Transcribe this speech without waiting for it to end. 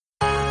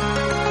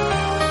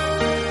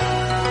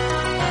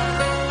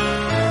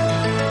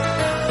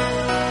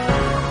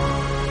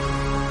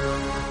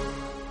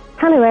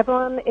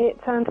everyone,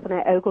 it's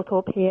Antoinette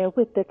Oglethorpe here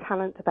with the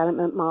Talent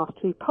Development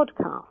Mastery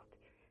podcast.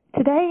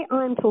 Today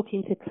I'm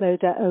talking to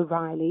Clodagh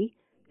O'Reilly,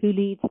 who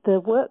leads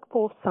the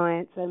Workforce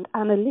Science and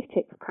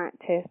Analytics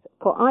practice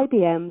for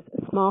IBM's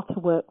Smarter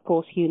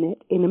Workforce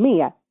unit in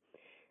EMEA.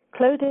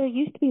 Clodagh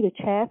used to be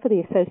the chair for the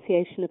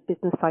Association of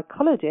Business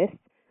Psychologists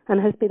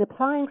and has been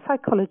applying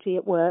psychology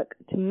at work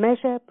to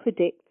measure,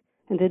 predict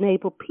and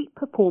enable peak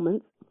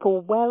performance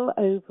for well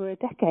over a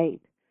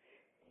decade.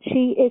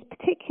 She is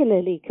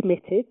particularly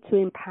committed to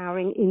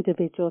empowering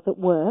individuals at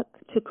work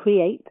to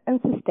create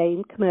and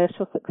sustain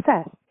commercial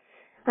success.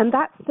 And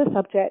that's the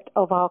subject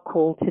of our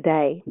call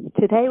today.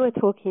 Today we're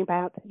talking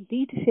about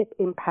leadership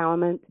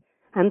empowerment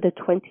and the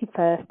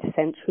 21st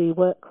century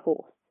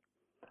workforce.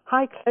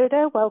 Hi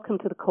Clodagh, welcome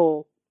to the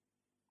call.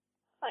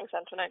 Thanks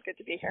Antoinette, good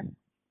to be here.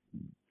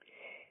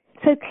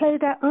 So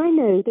Clodagh, I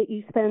know that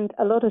you spend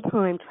a lot of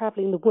time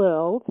travelling the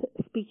world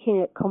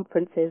speaking at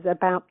conferences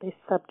about this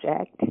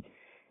subject.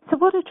 So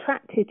what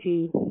attracted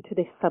you to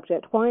this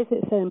subject? Why is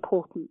it so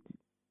important?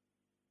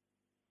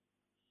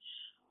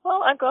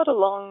 Well, I've got a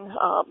long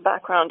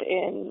background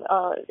in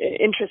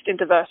interest in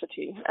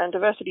diversity, and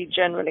diversity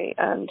generally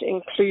and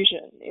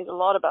inclusion is a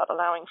lot about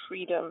allowing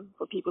freedom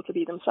for people to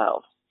be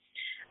themselves.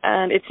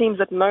 And it seems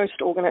that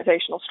most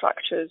organizational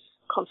structures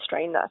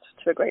constrain that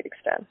to a great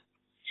extent.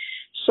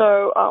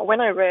 So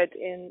when I read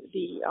in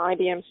the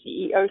IBM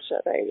CEO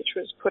survey, which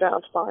was put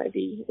out by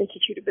the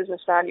Institute of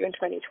Business Value in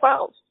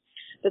 2012,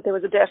 that there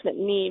was a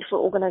definite need for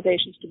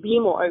organizations to be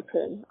more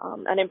open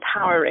and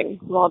empowering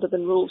rather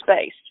than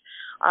rules-based,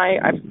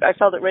 I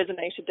felt it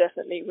resonated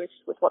definitely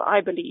with what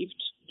I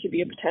believed to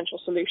be a potential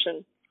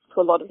solution to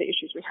a lot of the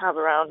issues we have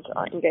around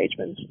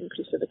engagement,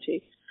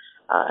 inclusivity,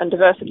 and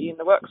diversity in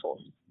the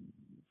workforce.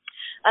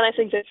 And I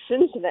think that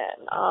since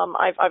then,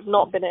 I've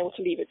not been able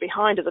to leave it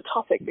behind as a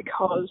topic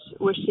because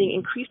we're seeing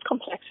increased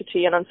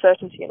complexity and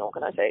uncertainty in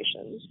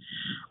organizations.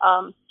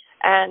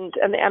 And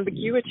the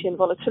ambiguity and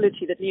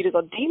volatility that leaders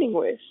are dealing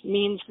with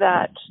means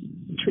that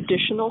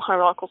traditional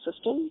hierarchical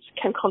systems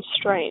can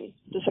constrain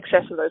the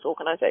success of those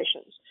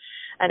organizations.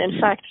 And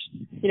in fact,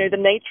 the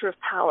nature of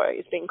power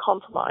is being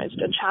compromised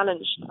and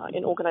challenged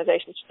in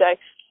organizations today.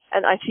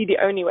 And I see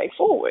the only way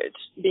forward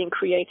being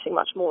creating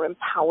much more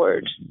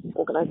empowered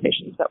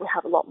organizations that will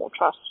have a lot more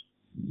trust.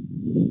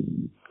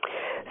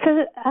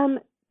 So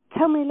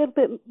tell me a little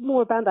bit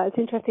more about that. It's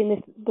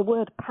interesting, the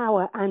word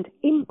power and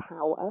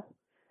empower.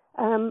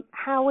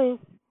 How is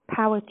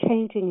power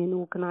changing in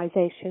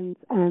organizations,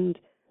 and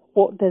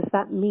what does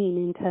that mean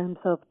in terms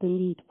of the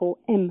need for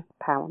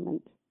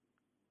empowerment?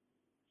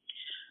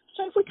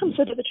 So if we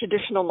consider the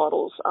traditional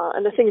models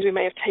and the things we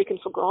may have taken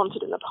for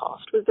granted in the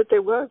past, was that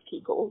there were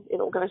people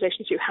in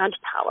organizations who had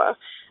power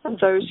and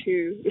those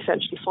who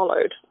essentially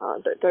followed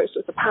those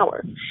with the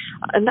power.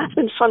 And that's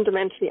been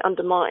fundamentally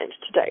undermined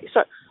today.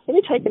 So let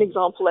me take an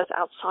example that's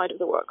outside of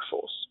the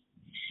workforce.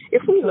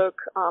 If we look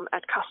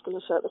at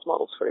customer service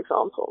models, for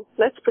example,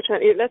 let's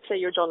say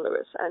you're John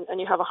Lewis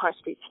and you have a high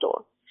street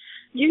store.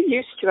 You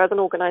used to, as an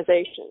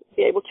organization,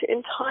 be able to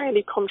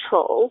entirely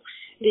control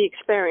the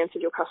experience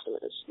of your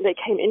customers. They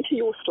came into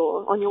your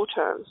store on your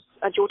terms,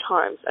 at your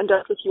times, and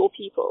dealt with your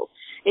people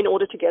in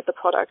order to get the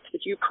product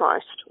that you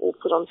priced or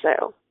put on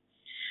sale.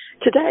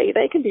 Today,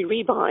 they can be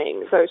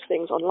rebuying those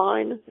things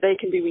online. They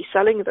can be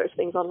reselling those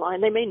things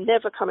online. They may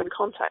never come in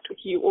contact with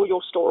you or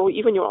your store or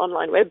even your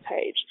online web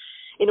page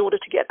in order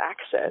to get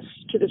access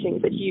to the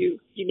things that you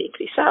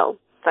uniquely sell,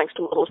 thanks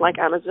to models like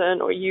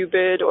Amazon or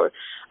Ubid or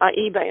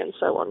eBay and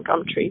so on,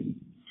 Gumtree.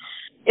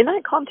 In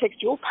that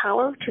context, your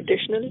power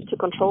traditionally to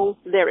control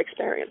their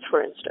experience,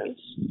 for instance,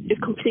 is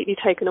completely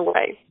taken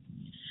away.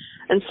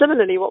 And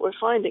similarly, what we're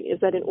finding is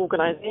that in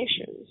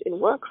organizations, in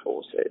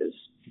workforces,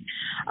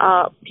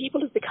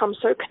 people have become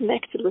so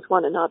connected with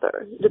one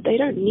another that they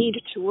don't need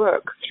to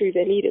work through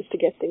their leaders to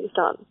get things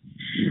done.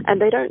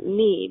 And they don't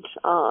need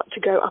to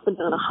go up and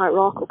down a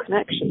hierarchical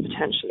connection,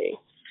 potentially,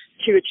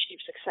 to achieve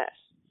success.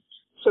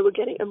 So we're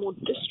getting a more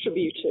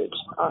distributed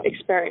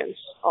experience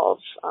of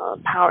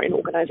power in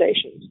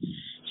organizations.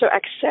 So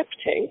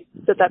accepting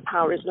that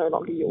power is no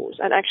longer yours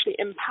and actually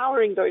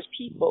empowering those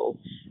people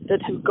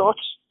that have got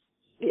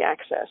the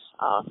access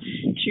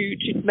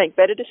to make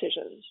better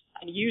decisions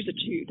and use it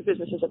to the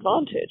business's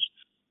advantage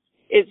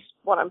is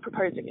what I'm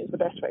proposing is the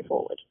best way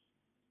forward.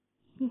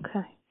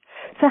 Okay.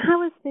 So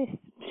how is this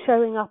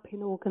showing up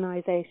in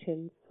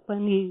organizations?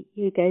 When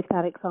you gave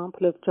that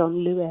example of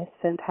John Lewis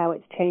and how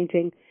it's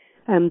changing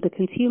the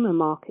consumer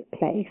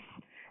marketplace,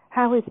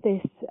 how is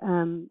this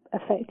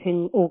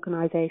affecting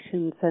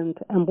organizations and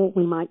what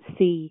we might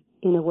see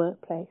in a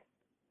workplace?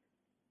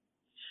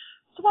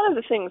 So one of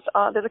the things,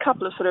 there's a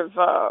couple of sort of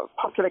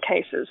popular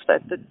cases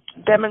that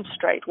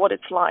demonstrate what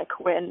it's like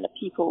when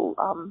people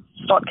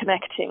start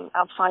connecting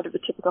outside of the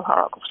typical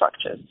hierarchical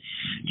structures.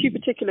 Two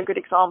particular good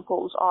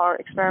examples are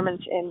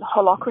experiments in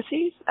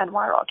holacracies and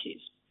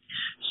hierarchies.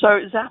 So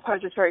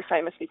Zappos is very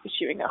famously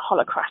pursuing a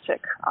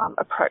holacratic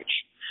approach,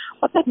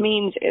 What that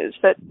means is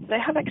that they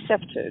have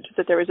accepted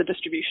that there is a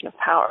distribution of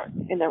power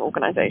in their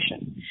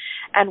organization.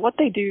 And what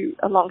they do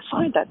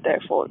alongside that,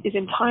 therefore, is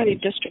entirely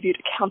distribute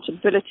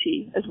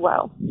accountability as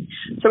well.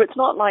 So it's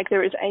not like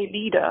there is a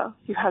leader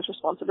who has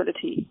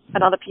responsibility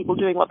and other people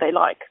doing what they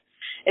like.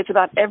 It's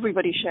about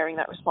everybody sharing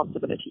that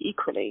responsibility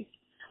equally,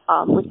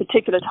 with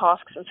particular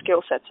tasks and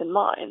skill sets in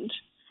mind,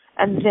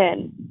 and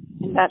then,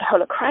 in that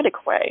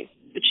holocratic way,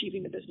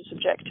 achieving the business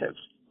objectives,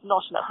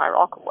 not in a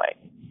hierarchical way.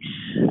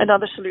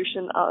 Another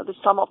solution that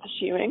some are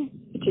pursuing,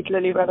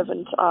 particularly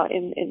relevant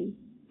in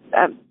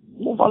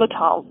more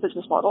volatile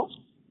business models,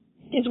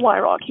 is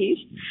hierarchies.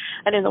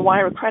 And in the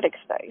hierarchic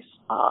space,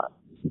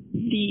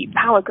 the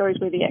power goes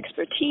where the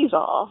expertise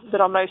are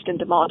that are most in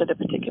demand at a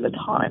particular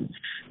time.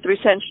 So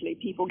essentially,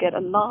 people get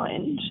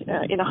aligned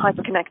in a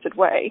hyper-connected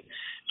way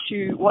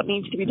to what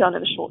needs to be done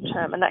in the short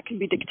term, and that can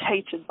be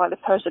dictated by the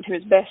person who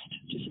is best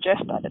to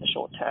suggest that in the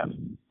short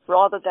term,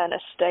 rather than a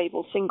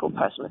stable single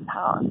person with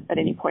power at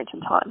any point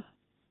in time.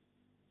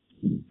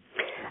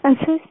 And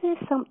so is there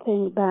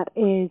something that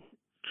is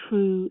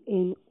true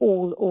in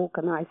all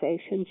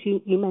organizations?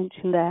 You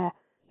mentioned there,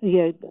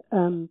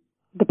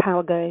 the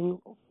power going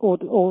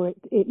or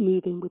it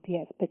moving with the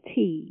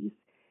expertise.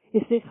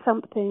 Is this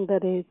something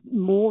that is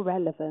more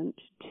relevant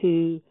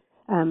to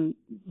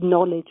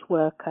knowledge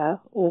worker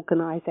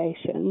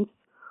organizations,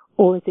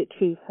 or is it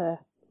true for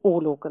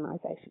all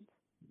organizations?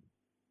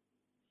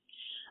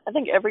 I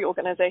think every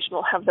organization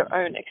will have their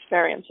own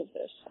experience of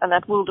this, and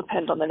that will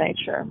depend on the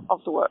nature of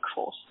the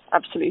workforce,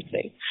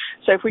 absolutely.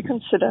 So if we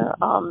consider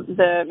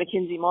the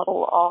McKinsey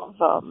model of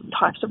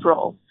types of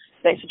role,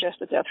 they suggest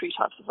that there are three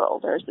types of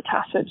role. There is the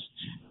tacit,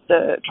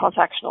 the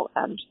transactional,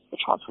 and the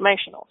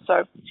transformational.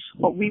 So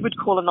what we would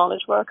call a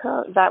knowledge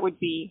worker, that would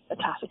be a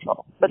tacit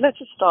role. But let's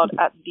just start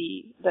at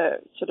the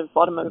sort of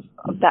bottom of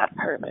that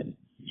pyramid.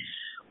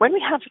 When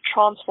we have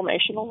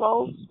transformational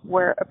roles,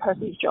 where a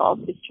person's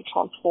job is to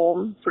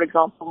transform, for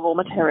example, raw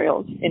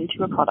materials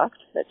into a product,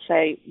 let's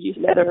say use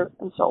leather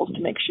and soles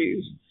to make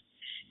shoes,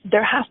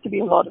 there has to be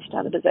a lot of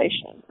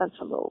standardization and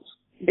some rules,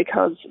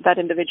 because that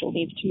individual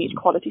needs to meet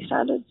quality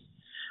standards.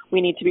 We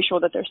need to be sure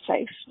that they're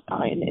safe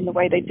in the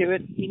way they do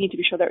it. We need to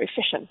be sure they're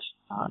efficient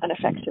and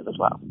effective as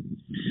well.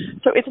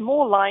 So it's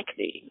more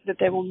likely that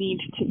there will need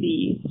to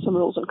be some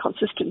rules and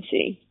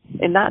consistency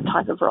in that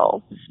type of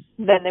role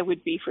than there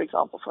would be, for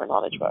example, for a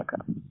knowledge worker.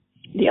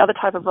 The other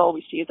type of role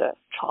we see is a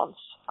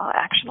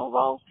transactional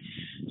role.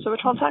 So a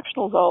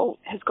transactional role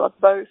has got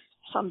both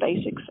some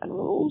basics and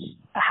rules,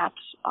 perhaps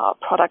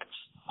products,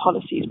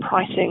 policies,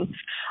 pricing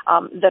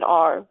that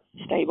are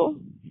stable.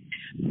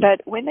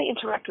 But when they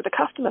interact with a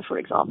customer, for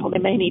example, they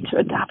may need to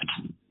adapt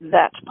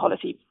that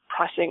policy,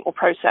 pricing, or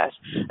process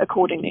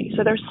accordingly.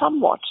 So they're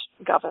somewhat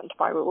governed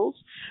by rules,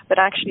 but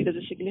actually there's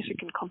a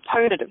significant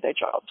component of their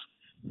jobs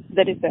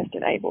that is best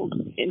enabled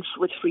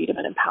with freedom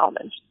and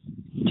empowerment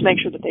to make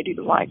sure that they do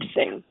the right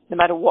thing, no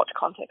matter what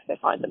context they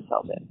find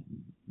themselves in.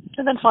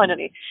 And then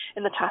finally,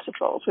 in the tacit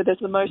roles, where there's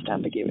the most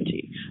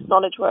ambiguity,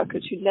 knowledge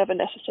workers who never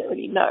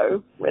necessarily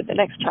know where the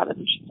next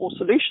challenge or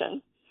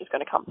solution is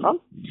going to come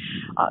from,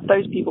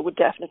 those people would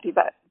definitely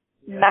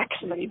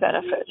maximally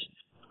benefit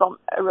from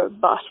a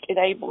robust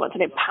enablement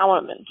and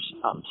empowerment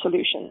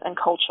solution and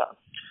culture,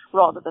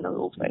 rather than a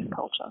rules-based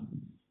culture.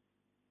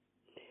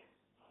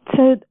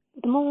 So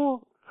the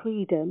more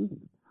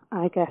freedom,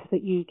 I guess,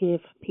 that you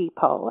give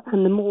people,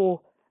 and the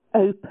more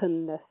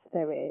openness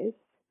there is,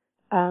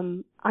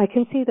 I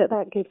can see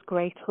that gives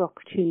greater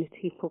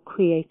opportunity for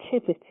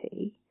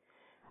creativity.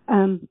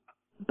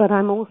 But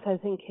I'm also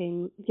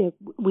thinking,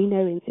 we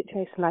know in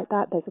situations like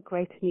that there's a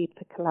greater need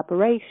for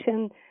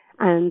collaboration,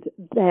 and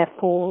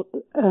therefore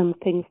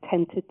things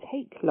tend to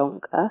take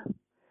longer,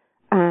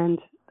 and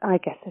I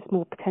guess there's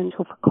more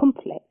potential for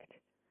conflict.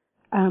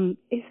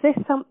 Is this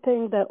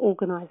something that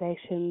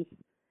organisations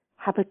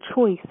have a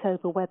choice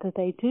over whether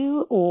they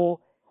do, or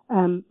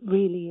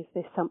really is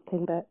this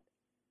something that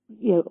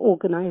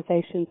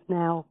organisations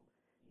now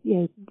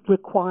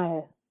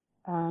require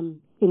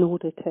in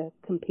order to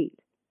compete?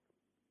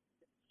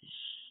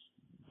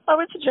 I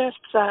would suggest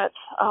that,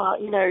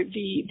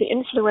 the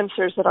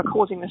influencers that are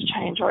causing this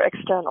change are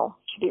external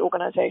to the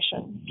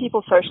organization.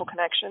 People's social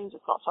connections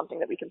is not something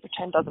that we can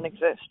pretend doesn't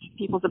exist.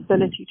 People's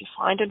ability to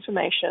find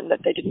information that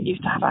they didn't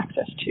used to have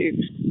access to,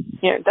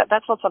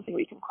 that's not something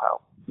we can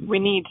quell. We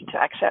need to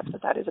accept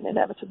that is an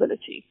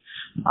inevitability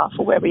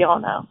for where we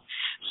are now.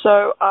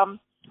 So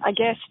I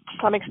guess to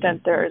some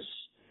extent there's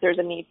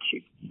a need to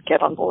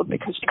get on board,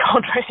 because you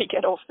can't really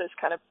get off this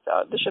kind of,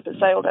 the ship has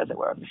sailed, as it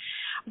were.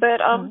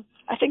 But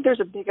I think there's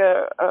a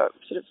bigger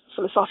sort of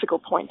philosophical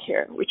point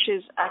here, which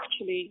is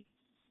actually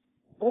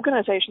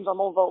organizations are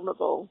more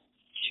vulnerable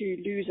to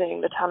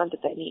losing the talent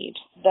that they need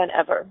than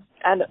ever,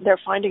 and they're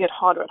finding it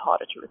harder and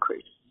harder to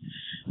recruit.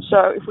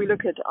 So if we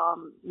look at,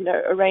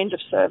 a range of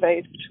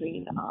surveys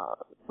between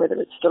whether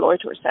it's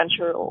Deloitte or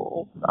Accenture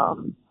or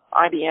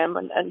IBM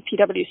and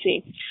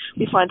PwC,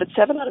 we find that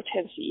 7 out of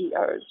 10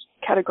 CEOs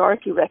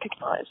categorically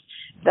recognize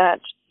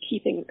that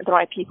keeping the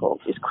right people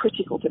is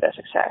critical to their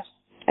success.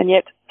 And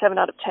yet 7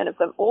 out of 10 of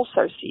them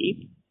also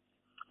see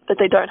that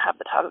they don't have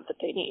the talent that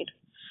they need.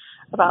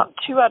 About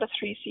 2 out of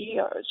 3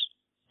 CEOs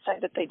say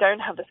that they don't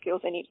have the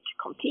skills they need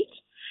to compete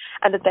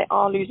and that they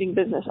are losing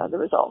business as a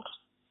result.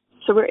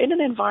 So we're in an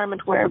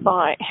environment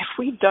whereby if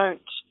we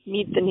don't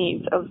meet the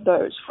needs of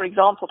those, for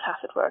example,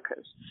 tacit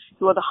workers,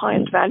 who are the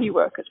highest value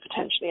workers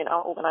potentially in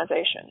our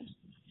organizations,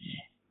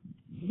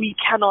 we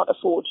cannot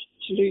afford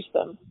to lose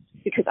them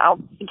because our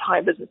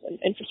entire business and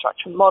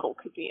infrastructure model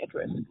could be at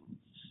risk.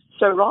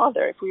 So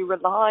rather, if we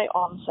rely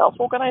on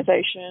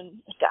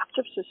self-organization,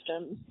 adaptive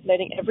systems,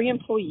 letting every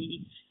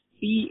employee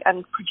be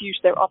and produce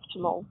their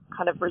optimal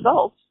kind of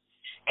results,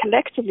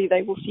 collectively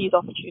they will seize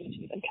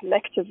opportunities and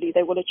collectively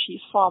they will achieve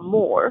far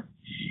more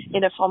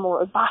in a far more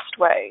robust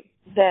way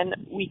than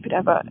we could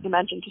ever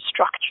imagine to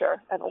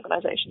structure an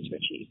organization to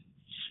achieve.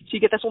 So you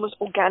get this almost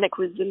organic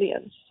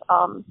resilience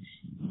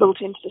built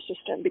into the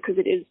system because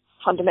it is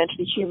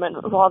fundamentally human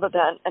rather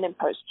than an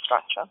imposed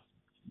structure.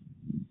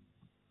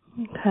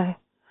 Okay.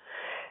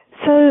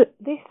 So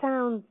this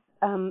sounds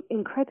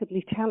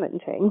incredibly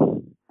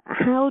challenging.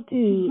 How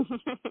do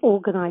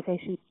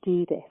organizations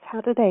do this?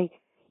 How do they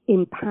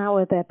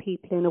empower their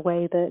people in a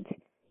way that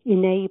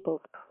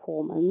enables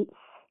performance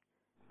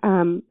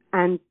and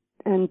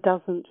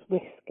doesn't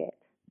risk it?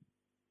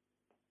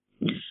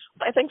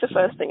 I think the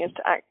first thing is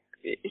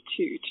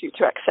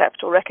to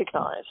accept or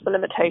recognize the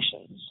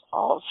limitations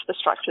of the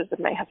structures that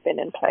may have been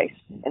in place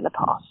in the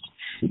past.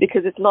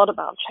 Because it's not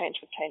about change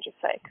for change's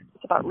sake.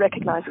 It's about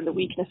recognizing the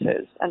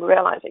weaknesses and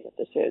realizing that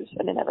this is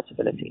an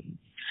inevitability.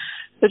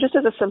 So just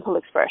as a simple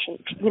expression,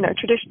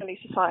 traditionally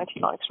society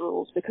likes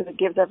rules because it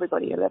gives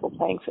everybody a level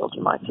playing field,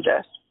 you might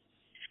suggest.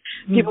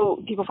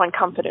 People find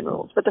comfort in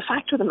rules. But the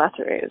fact of the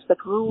matter is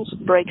that rules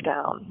break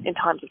down in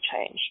times of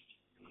change.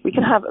 We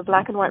can have a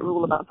black and white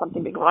rule about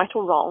something being right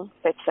or wrong.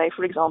 Let's say,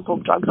 for example,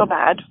 drugs are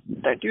bad,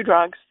 don't do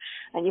drugs.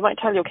 And you might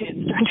tell your kids,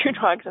 don't do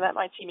drugs, and that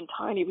might seem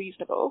entirely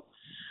reasonable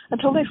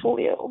until they fall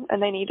ill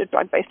and they need a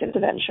drug-based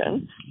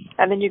intervention.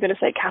 And then you're going to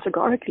say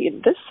categorically,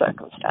 in this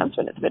circumstance,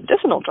 when it's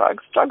medicinal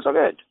drugs, drugs are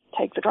good.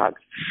 Take the drugs.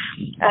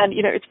 And,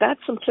 it's that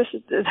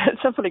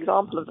simple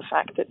example of the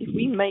fact that if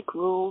we make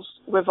rules,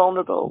 we're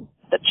vulnerable,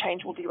 that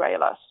change will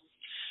derail us.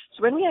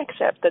 So when we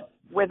accept that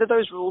whether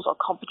those rules are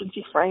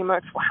competency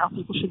frameworks for how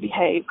people should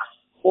behave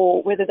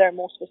or whether they're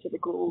more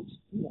specific rules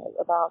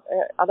about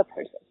other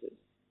processes,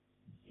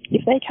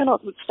 if they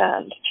cannot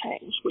withstand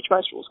change, which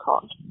most rules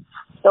can't,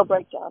 they'll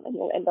break down and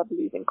you'll end up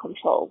losing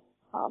control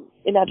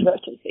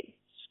inadvertently.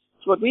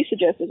 So what we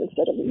suggest is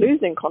instead of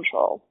losing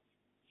control,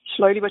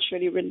 slowly but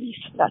surely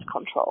release that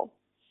control.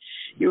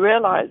 You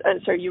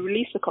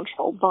release the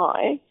control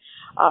by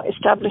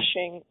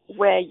establishing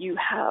where you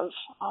have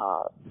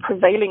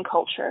prevailing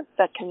culture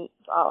that can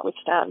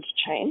withstand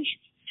change,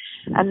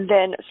 and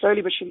then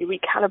slowly but surely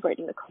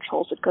recalibrating the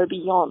controls that go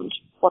beyond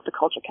what the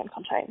culture can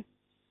contain.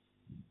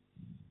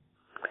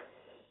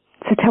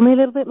 So tell me a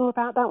little bit more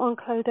about that one,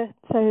 Clodagh.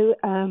 So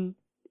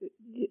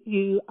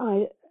you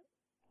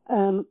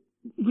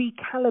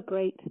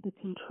recalibrate the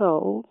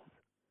controls.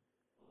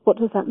 What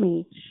does that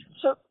mean?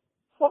 So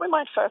what we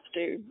might first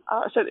do,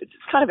 so it's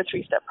kind of a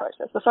 3-step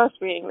process. The first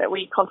being that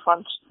we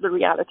confront the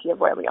reality of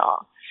where we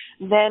are.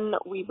 Then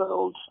we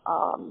build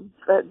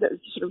the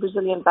sort of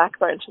resilient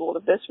backbone to all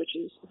of this, which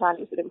is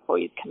values that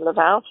employees can live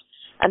out,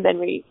 and then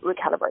we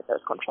recalibrate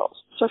those controls.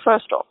 So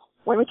first off,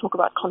 when we talk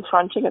about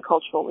confronting a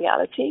cultural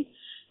reality,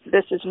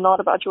 this is not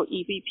about your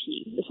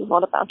EVP. This is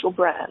not about your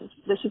brand.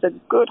 This is a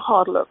good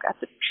hard look at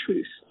the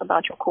truth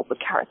about your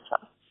corporate character.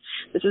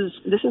 This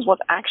is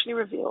what's actually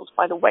revealed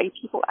by the way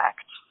people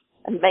act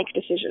and make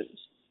decisions,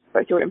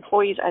 both your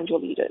employees and your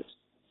leaders.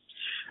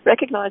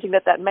 Recognizing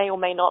that may or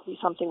may not be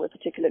something we're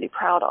particularly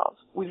proud of,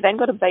 we've then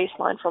got a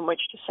baseline from which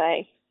to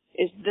say,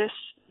 is this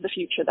the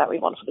future that we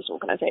want for this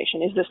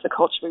organization? Is this the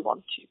culture we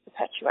want to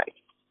perpetuate?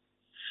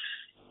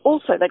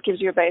 Also, that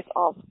gives you a base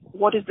of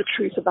what is the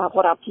truth about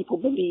what our people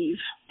believe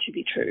to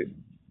be true.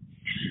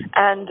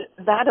 And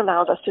that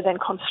allows us to then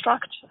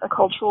construct a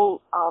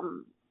cultural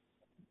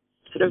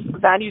sort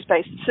of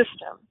values-based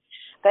system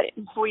that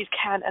employees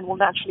can and will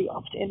naturally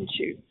opt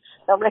into.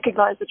 They'll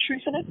recognize the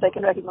truth in it, they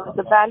can recognize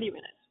the value in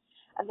it,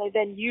 and they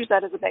then use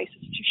that as a basis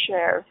to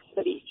share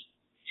beliefs.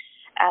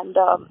 And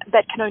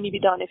that can only be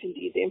done if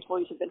indeed the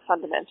employees have been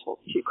fundamental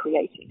to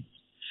creating.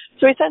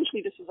 So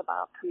essentially this is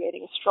about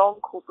creating a strong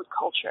corporate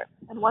culture.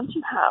 And once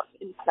you have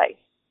in place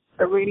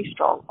a really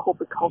strong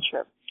corporate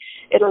culture,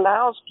 it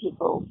allows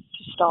people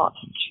to start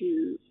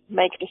to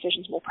make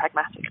decisions more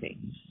pragmatically.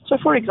 So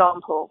for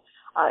example,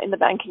 in the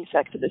banking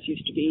sector, this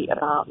used to be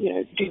about,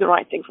 do the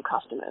right thing for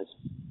customers.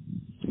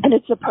 And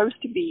it's supposed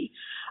to be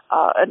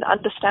an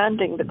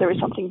understanding that there is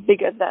something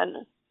bigger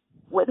than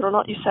whether or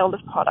not you sell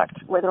this product,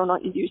 whether or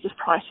not you use this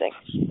pricing.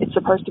 It's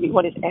supposed to be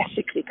what is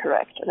ethically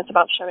correct, and it's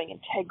about showing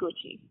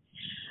integrity.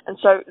 And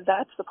so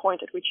that's the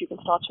point at which you can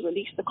start to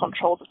release the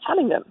controls of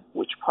telling them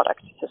which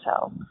product to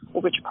sell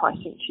or which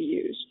pricing to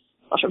use.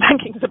 I'm not sure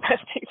banking is the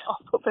best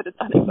example, but it's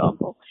an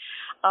example.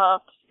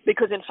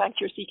 Because in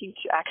fact you're seeking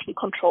to actually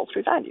control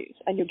through values,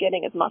 and you're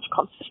getting as much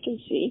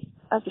consistency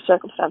as the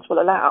circumstance will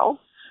allow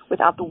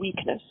without the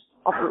weakness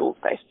of a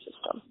rules-based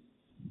system.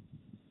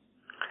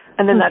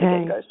 And then that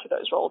again goes to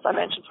those roles I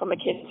mentioned from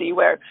McKinsey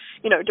where,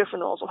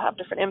 different roles will have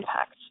different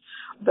impacts.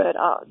 But,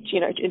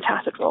 in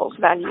tacit roles,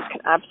 values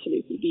can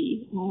absolutely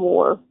be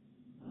more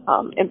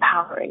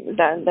empowering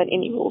than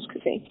any rules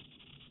could be.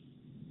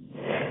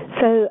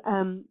 So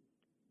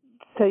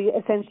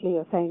essentially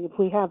you're saying if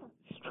we have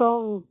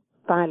strong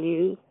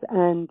values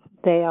and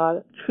they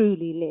are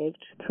truly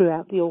lived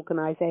throughout the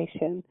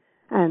organization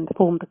and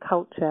form the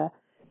culture,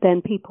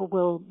 then people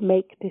will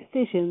make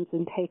decisions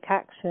and take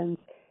actions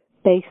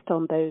based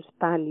on those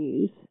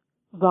values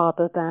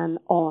rather than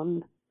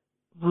on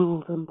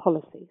rules and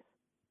policies.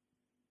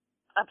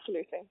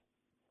 Absolutely.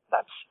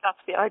 That's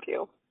the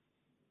ideal.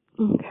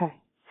 Okay.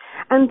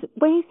 And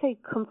when you say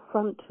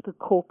confront the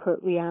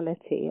corporate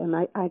reality, and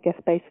I guess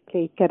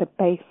basically get a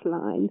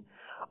baseline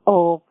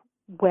of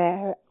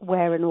where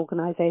an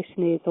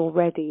organization is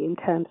already in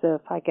terms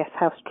of, I guess,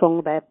 how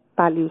strong their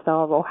values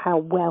are or how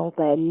well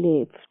they're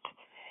lived,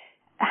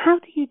 how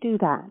do you do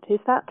that? Is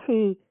that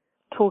through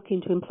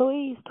talking to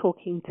employees,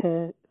 talking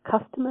to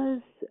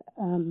customers,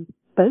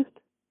 both?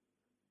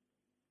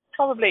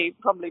 Probably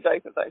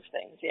both of those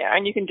things, yeah.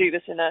 And you can do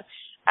this in a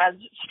as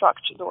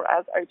structured or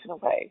as open a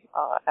way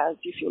as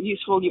you feel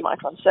useful. You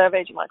might run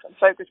surveys, you might run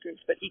focus groups,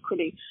 but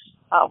equally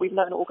we've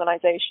known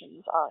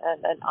organizations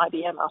and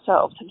IBM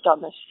ourselves have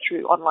done this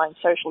through online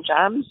social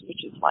jams,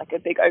 which is like a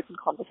big open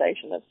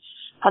conversation of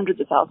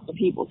hundreds of thousands of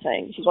people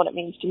saying, this is what it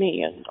means to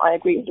me, and I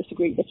agree or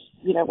disagree with,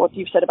 what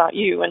you've said about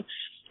you, and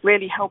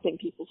really helping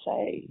people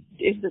say,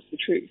 is this the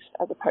truth,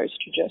 as opposed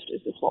to just, is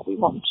this what we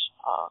want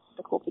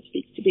the corporate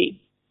speak to be?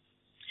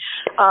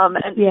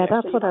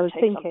 That's what I was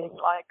thinking.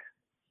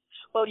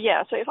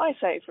 So if I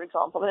say, for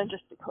example, and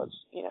just because,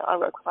 I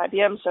work with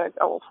IBM,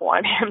 or for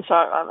IBM, so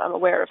I'm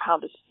aware of how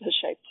this has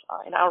shaped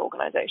in our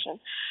organization.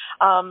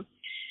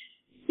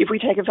 If we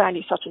take a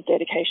value such as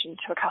dedication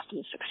to a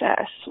customer's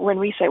success, when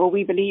we say, well,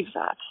 we believe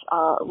that,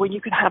 when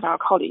you can have our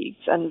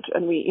colleagues and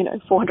we,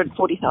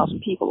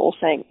 440,000 people all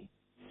saying,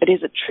 but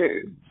is it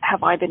true?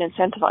 Have I been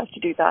incentivized to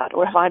do that?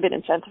 Or have I been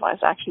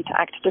incentivized actually to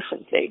act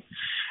differently?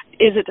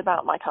 Is it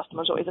about my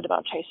customers, or is it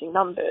about chasing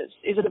numbers?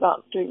 Is it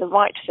about doing the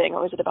right thing,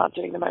 or is it about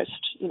doing the most,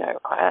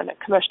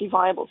 commercially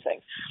viable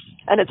thing?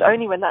 And it's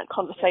only when that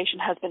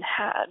conversation has been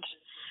had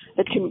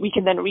that we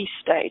can then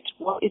restate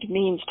what it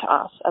means to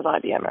us as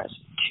IBMers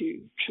to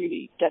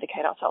truly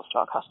dedicate ourselves to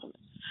our customers.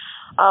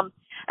 And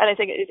I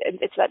think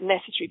it's that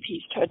necessary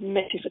piece to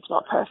admit if it's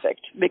not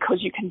perfect, because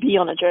you can be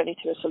on a journey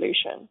to a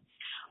solution.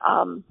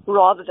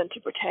 Rather than to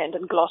pretend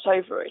and gloss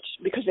over it,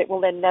 because it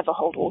will then never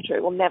hold water,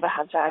 it will never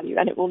have value,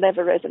 and it will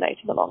never resonate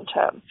in the long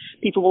term.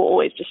 People will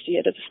always just see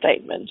it as a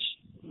statement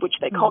which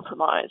they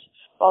compromise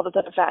rather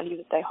than a value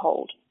that they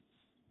hold.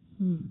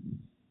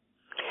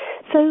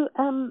 So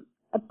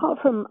apart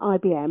from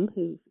IBM,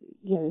 who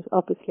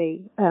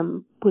obviously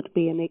would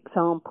be an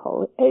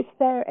example, is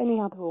there any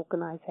other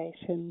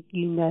organisation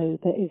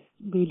that is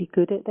really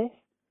good at this?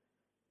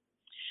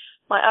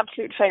 My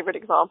absolute favorite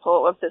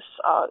example of this,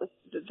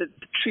 the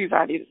true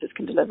value that this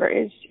can deliver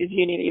is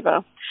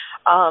Unilever.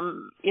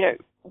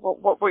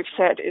 What we've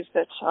said is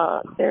that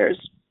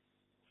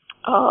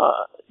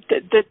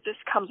that this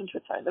comes into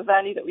its own. The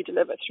value that we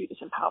deliver through this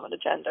empowerment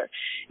agenda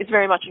is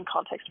very much in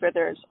context where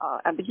there's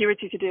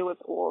ambiguity to deal with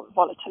or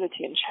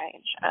volatility and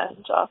change.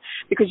 And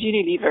because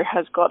Unilever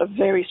has got a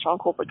very strong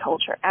corporate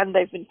culture and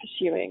they've been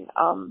pursuing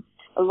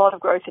a lot of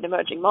growth in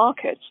emerging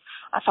markets,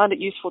 I found it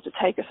useful to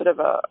take a sort of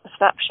a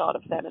snapshot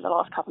of them in the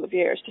last couple of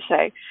years to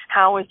say,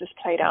 how has this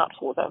played out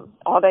for them?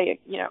 Are they,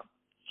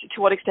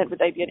 to what extent would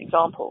they be an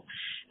example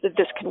that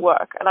this can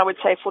work? And I would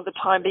say for the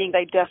time being,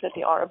 they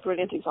definitely are a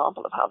brilliant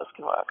example of how this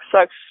can work. So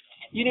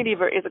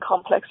Unilever is a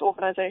complex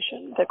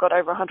organization. They've got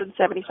over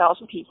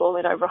 170,000 people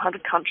in over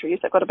 100 countries.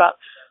 They've got about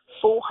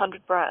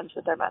 400 brands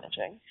that they're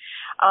managing.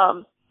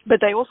 But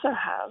they also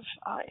have,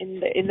 at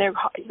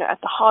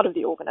the heart of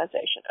the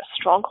organization, a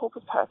strong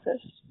corporate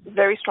purpose,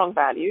 very strong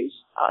values.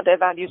 Their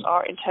values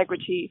are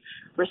integrity,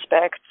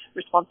 respect,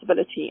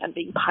 responsibility, and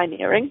being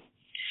pioneering.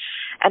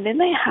 And then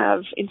they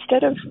have,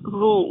 instead of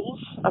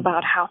rules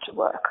about how to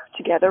work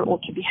together or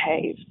to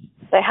behave,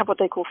 they have what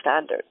they call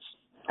standards.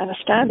 And a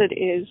standard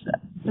is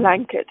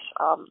blanket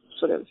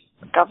sort of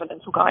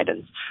governance or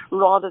guidance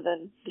rather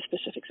than the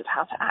specifics of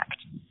how to act.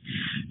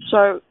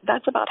 So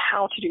that's about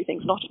how to do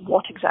things, not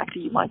what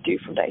exactly you might do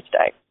from day to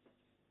day.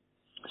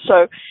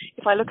 So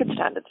if I look at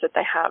standards that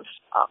they have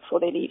for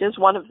their leaders,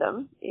 one of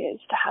them is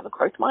to have a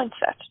growth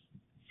mindset.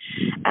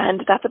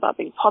 And that's about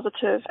being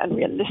positive and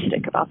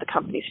realistic about the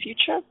company's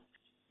future,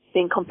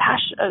 being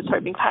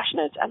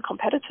passionate and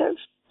competitive,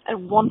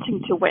 and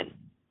wanting to win.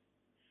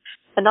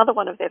 Another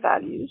one of their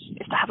values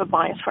is to have a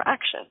bias for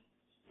action,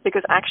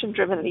 because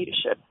action-driven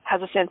leadership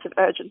has a sense of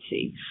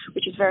urgency,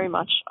 which is very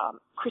much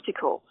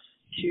critical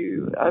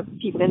to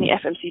people in the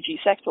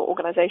FMCG sector,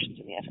 organizations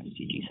in the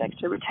FMCG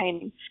sector,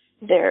 retaining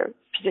their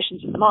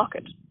positions in the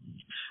market.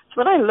 So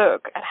when I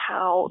look at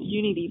how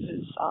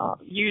Unilever's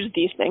use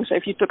these things, so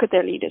if you look at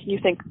their leaders and you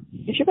think,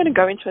 if you're going to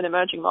go into an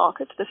emerging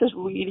market, this is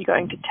really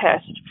going to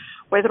test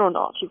whether or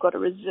not you've got a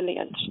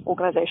resilient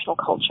organizational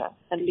culture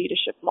and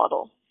leadership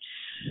model.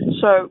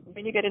 So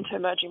when you get into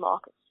emerging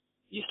markets,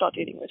 you start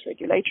dealing with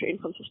regulatory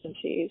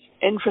inconsistencies,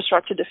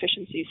 infrastructure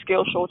deficiencies,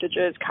 skill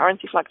shortages,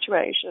 currency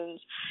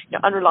fluctuations,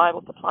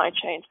 unreliable supply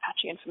chains,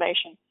 patchy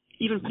information,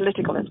 even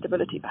political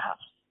instability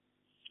perhaps.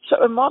 So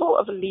a model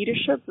of a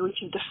leadership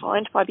which is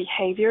defined by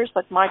behaviors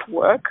that might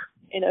work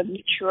in a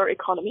mature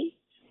economy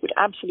would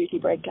absolutely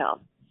break down.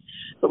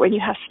 But when you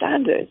have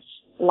standards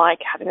like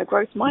having a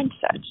growth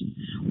mindset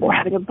or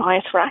having a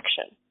bias for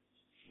action,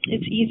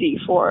 it's easy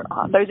for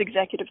those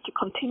executives to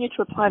continue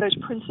to apply those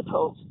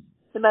principles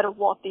no matter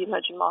what the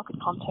emerging market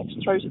context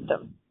throws at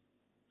them.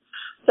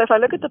 So if I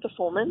look at the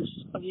performance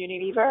of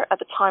Unilever at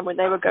the time when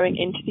they were going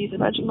into these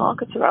emerging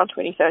markets around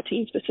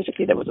 2013,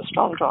 specifically, there was a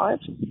strong drive.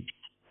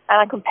 And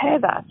I compare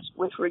that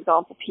with, for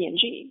example,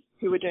 P&G,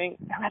 who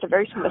had a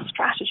very similar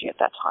strategy at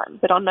that time,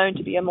 but are known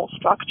to be a more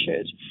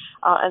structured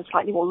and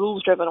slightly more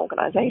rules-driven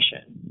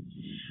organization.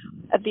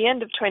 At the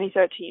end of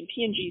 2013,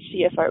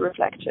 P&G's CFO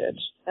reflected,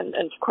 and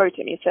to quote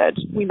him, he said,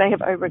 "We may have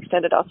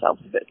overextended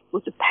ourselves a bit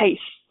with the pace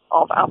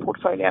of our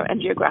portfolio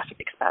and geographic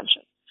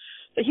expansion."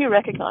 So he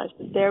recognized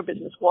that their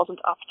business wasn't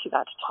up to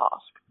that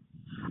task.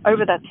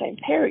 Over that same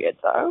period,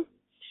 though,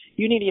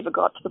 Unilever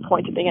got to the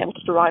point of being able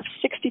to derive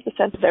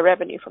 60% of their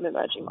revenue from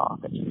emerging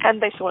markets,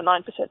 and they saw a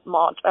 9%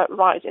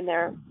 rise in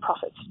their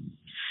profits.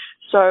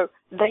 So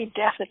they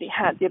definitely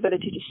had the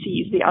ability to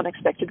seize the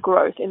unexpected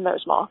growth in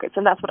those markets,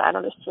 and that's what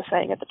analysts were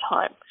saying at the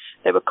time.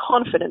 They were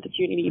confident that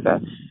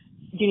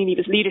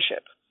Unilever's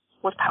leadership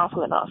was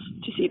powerful enough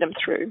to see them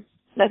through.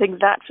 And I think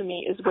that, for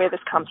me, is where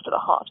this comes to the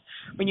heart.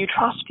 When you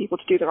trust people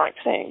to do the right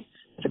thing,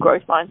 it's a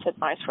growth mindset,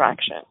 bias for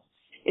action.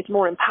 It's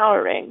more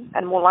empowering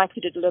and more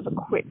likely to deliver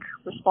quick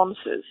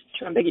responses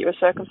to ambiguous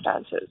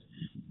circumstances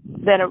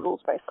than a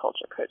rules-based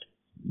culture could.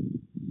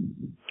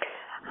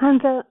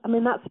 And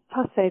that's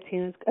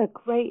fascinating. It's a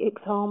great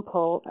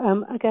example.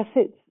 I guess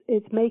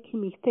it's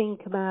making me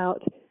think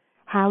about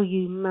how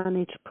you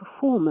manage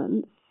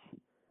performance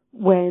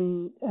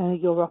when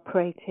you're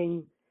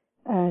operating,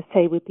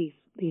 say, with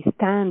these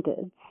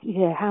standards.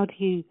 How do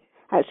you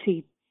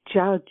actually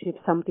judge if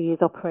somebody is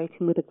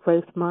operating with a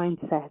growth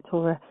mindset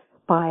or a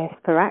bias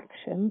for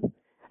action,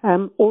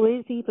 or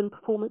is even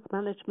performance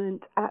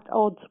management at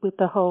odds with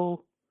the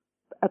whole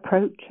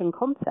approach and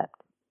concept?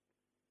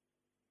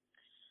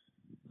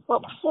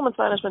 Well, performance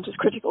management is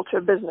critical to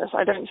a business.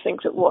 I don't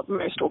think that what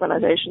most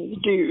organizations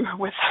do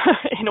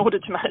in order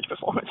to manage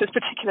performance is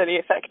particularly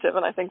effective,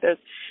 and I think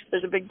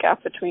there's a big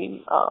gap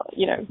between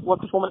what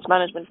performance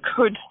management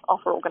could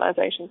offer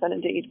organizations and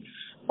indeed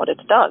what it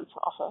does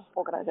offer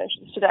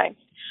organizations today.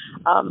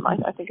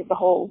 I think of the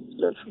whole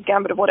sort of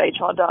gambit of what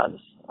HR does.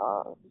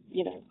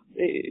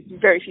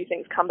 Very few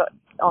things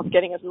are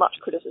getting as much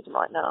criticism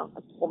right now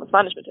as performance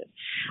management is.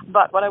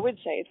 But what I would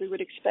say is we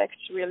would expect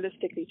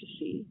realistically to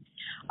see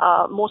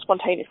more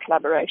spontaneous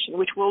collaboration,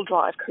 which will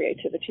drive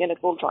creativity and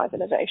it will drive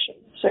innovation.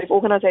 So if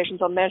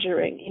organizations are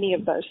measuring any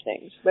of those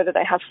things, whether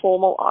they have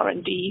formal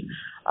R&D,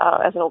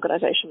 as an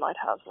organization might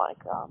have,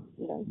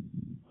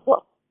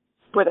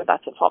 whether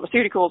that's in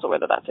pharmaceuticals or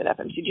whether that's in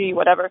FMCG,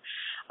 whatever,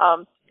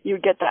 you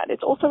get that.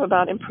 It's also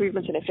about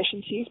improvements in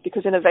efficiencies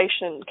because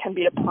innovation can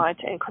be applied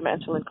to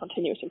incremental and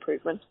continuous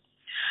improvement.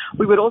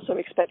 We would also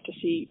expect to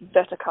see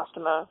better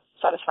customer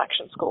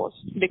satisfaction scores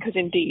because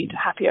indeed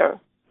happier,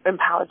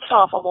 empowered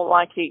staff are more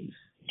likely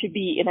to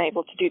be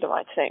enabled to do the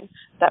right thing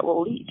that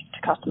will lead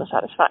to customer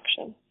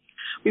satisfaction.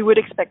 We would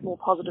expect more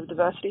positive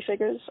diversity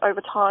figures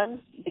over time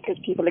because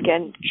people,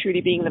 again,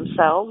 truly being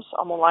themselves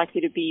are more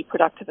likely to be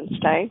productive and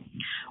stay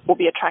or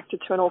be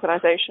attracted to an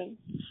organization.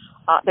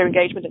 Their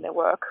engagement in their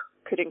work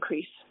could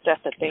increase,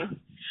 definitely.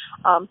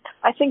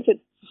 I think that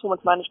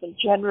performance management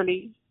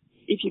generally,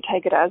 if you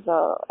take it as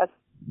the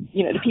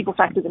people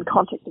factors in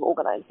context of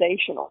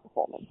organizational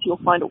performance, you'll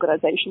find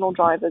organizational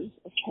drivers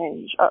of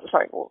change,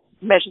 or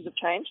measures of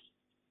change,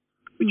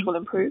 which will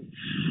improve.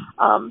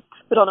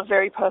 But on a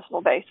very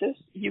personal basis,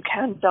 you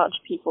can judge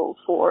people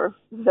for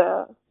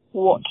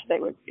what they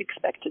were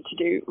expected to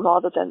do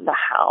rather than the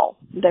how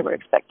they were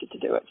expected to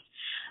do it.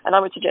 And I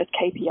would suggest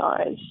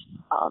KPIs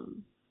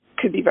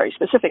could be very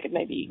specific. It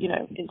may be,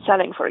 in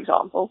selling, for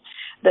example,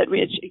 that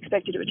we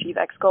expect you to achieve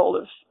X goal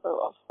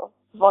of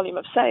volume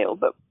of sale,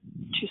 but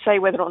to say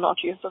whether or not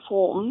you have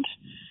performed,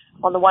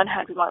 on the one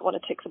hand, we might want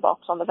to tick the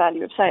box on the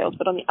value of sales,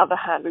 but on the other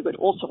hand, we would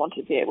also want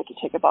to be able to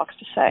tick a box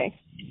to say,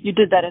 you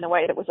did that in a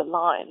way that was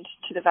aligned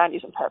to the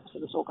values and purpose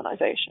of this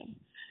organization,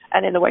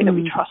 and in the way that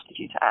we trusted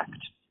you to act.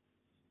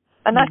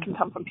 And that can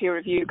come from peer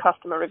review,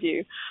 customer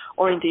review,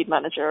 or indeed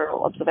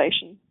managerial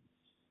observation.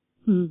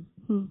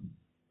 Mm-hmm.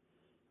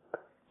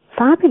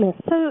 Fabulous.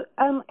 So,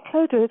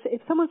 Clodagh,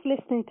 if someone's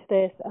listening to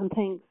this and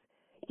thinks,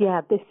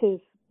 this is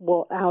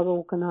what our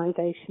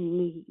organisation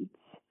needs,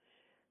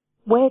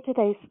 where do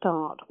they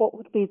start? What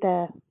would be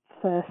their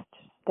first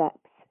steps?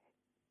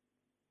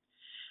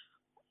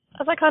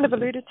 As I kind of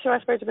alluded to, I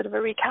suppose a bit of a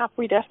recap,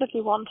 we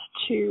definitely want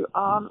to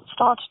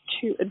start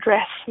to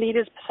address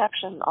leaders'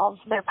 perception of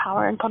their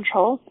power and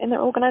control in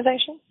their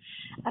organisation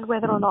and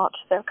whether or not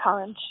their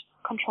current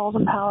controls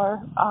and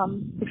power,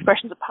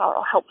 expressions of power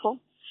are helpful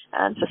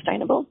and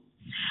sustainable.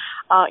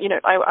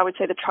 I would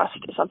say that trust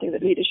is something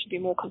that leaders should be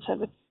more concerned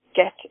with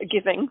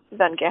giving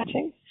than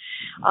getting.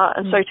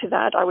 And so to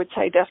that, I would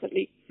say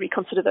definitely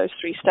reconsider those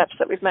 3 steps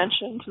that we've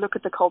mentioned. Look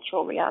at the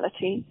cultural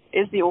reality.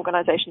 Is the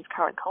organization's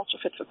current culture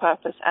fit for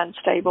purpose and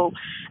stable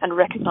and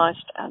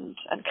recognized and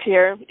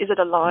clear? Is it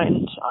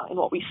aligned in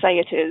what we say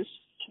it is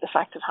to the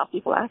fact of how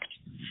people act?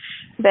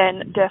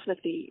 Then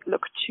definitely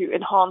look to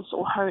enhance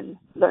or hone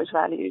those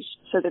values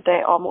so that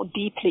they are more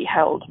deeply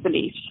held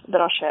beliefs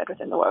that are shared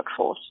within the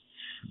workforce.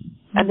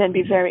 And then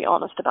be very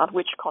honest about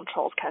which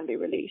controls can be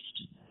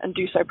released, and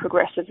do so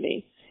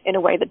progressively in a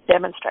way that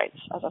demonstrates,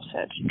 as I've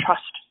said,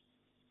 trust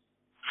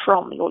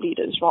from your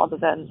leaders rather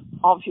than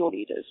of your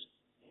leaders.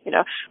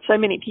 So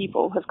many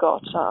people have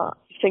got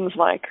things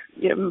like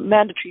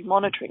mandatory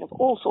monitoring of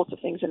all sorts of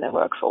things in their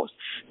workforce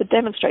that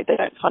demonstrate they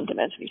don't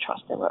fundamentally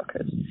trust their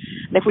workers.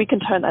 And if we can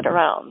turn that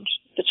around,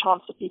 the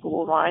chance that people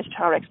will rise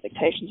to our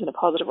expectations in a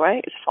positive way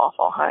is far,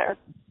 far higher.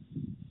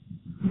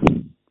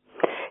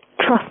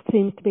 Trust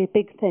seems to be a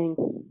big thing.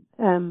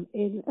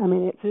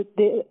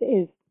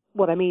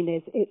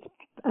 It's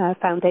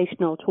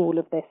foundational to all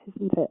of this,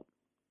 isn't it?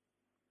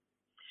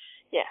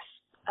 Yes,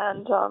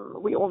 and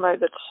we all know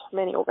that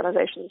many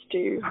organizations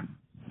do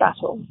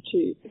battle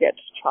to get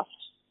trust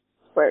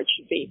where it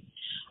should be.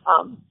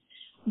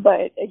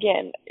 But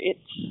again, it's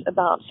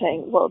about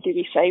saying, well, do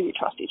we say we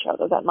trust each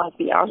other? That might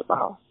be our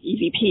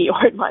EVP,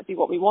 or it might be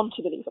what we want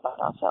to believe about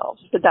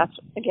ourselves. But that's,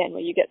 again,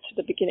 where you get to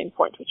the beginning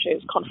point, which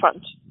is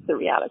confront the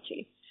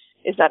reality.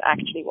 Is that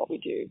actually what we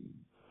do?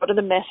 What are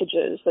the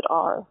messages that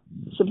are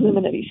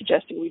subliminally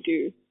suggesting we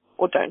do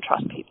or don't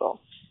trust people?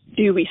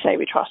 Do we say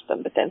we trust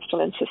them, but then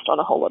still insist on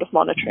a whole lot of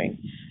monitoring?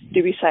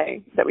 Do we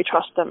say that we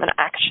trust them and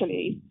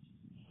actually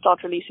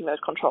start releasing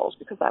those controls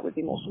because that would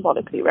be more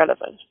symbolically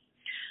relevant?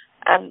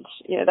 And,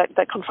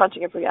 that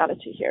confronting of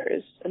reality here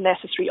is a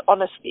necessary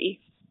honesty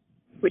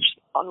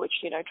on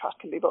which trust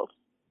can be built.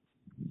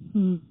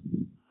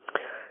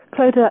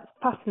 Clodagh, that's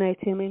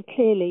fascinating.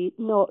 Clearly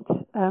not,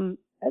 an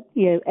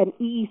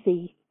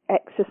easy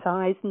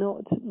exercise,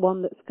 not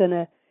one that's going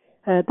to,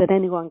 that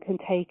anyone can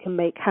take and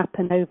make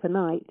happen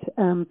overnight,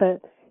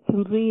 but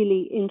some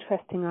really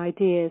interesting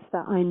ideas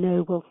that I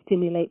know will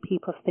stimulate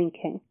people's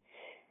thinking.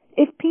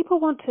 If people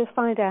want to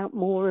find out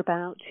more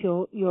about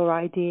your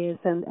ideas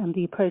and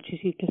the approaches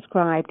you've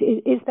described,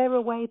 is there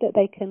a way that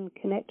they can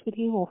connect with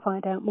you or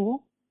find out more?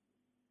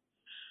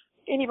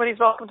 Anybody's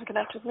welcome to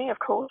connect with me, of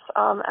course,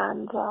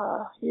 and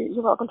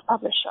you're welcome to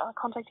publish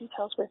contact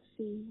details with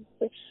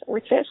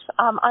this.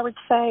 I would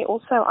say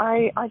also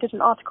I did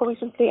an article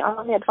recently. I'm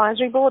on the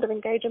advisory board of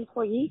Engage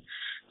Employee,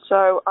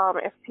 so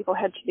if people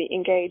head to the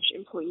Engage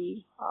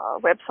Employee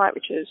website,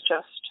 which is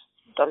just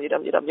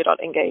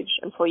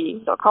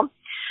www.engageemployee.com,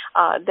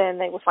 then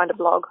they will find a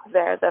blog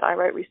there that I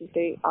wrote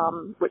recently,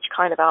 which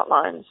kind of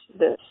outlines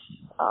this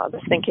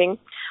thinking.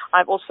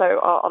 I've also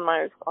on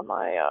my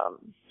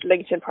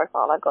LinkedIn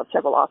profile, I've got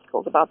several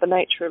articles about the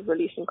nature of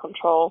release and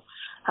control,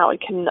 how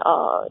it can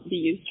be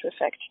used to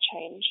affect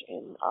change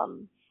in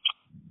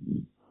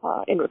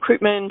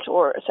recruitment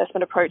or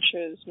assessment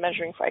approaches,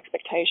 measuring for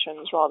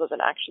expectations rather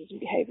than actions and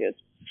behaviors.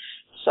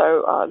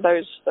 So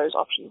those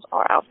options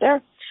are out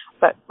there,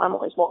 but I'm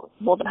always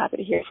more than happy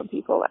to hear from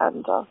people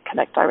and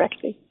connect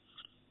directly.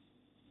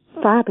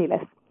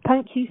 Fabulous.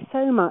 Thank you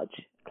so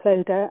much,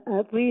 Clodagh.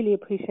 I really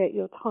appreciate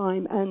your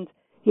time and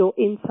your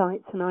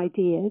insights and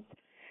ideas.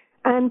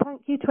 And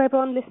thank you to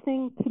everyone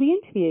listening to the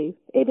interview.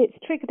 If it's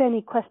triggered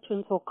any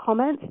questions or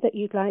comments that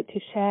you'd like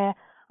to share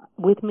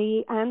with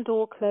me and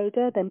or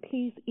Clodagh, then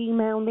please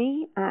email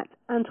me at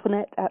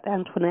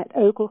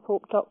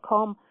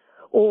Antoinette@AntoinetteOglethorpe.com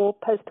or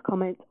post a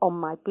comment on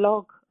my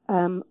blog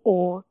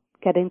or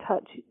get in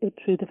touch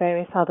through the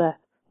various other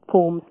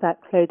forms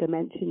that Clodagh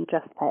mentioned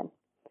just then.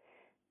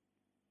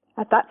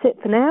 That's it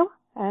for now.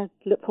 I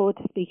look forward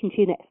to speaking to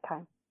you next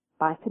time.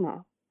 Bye for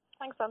now.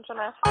 Thanks,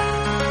 Antoinette.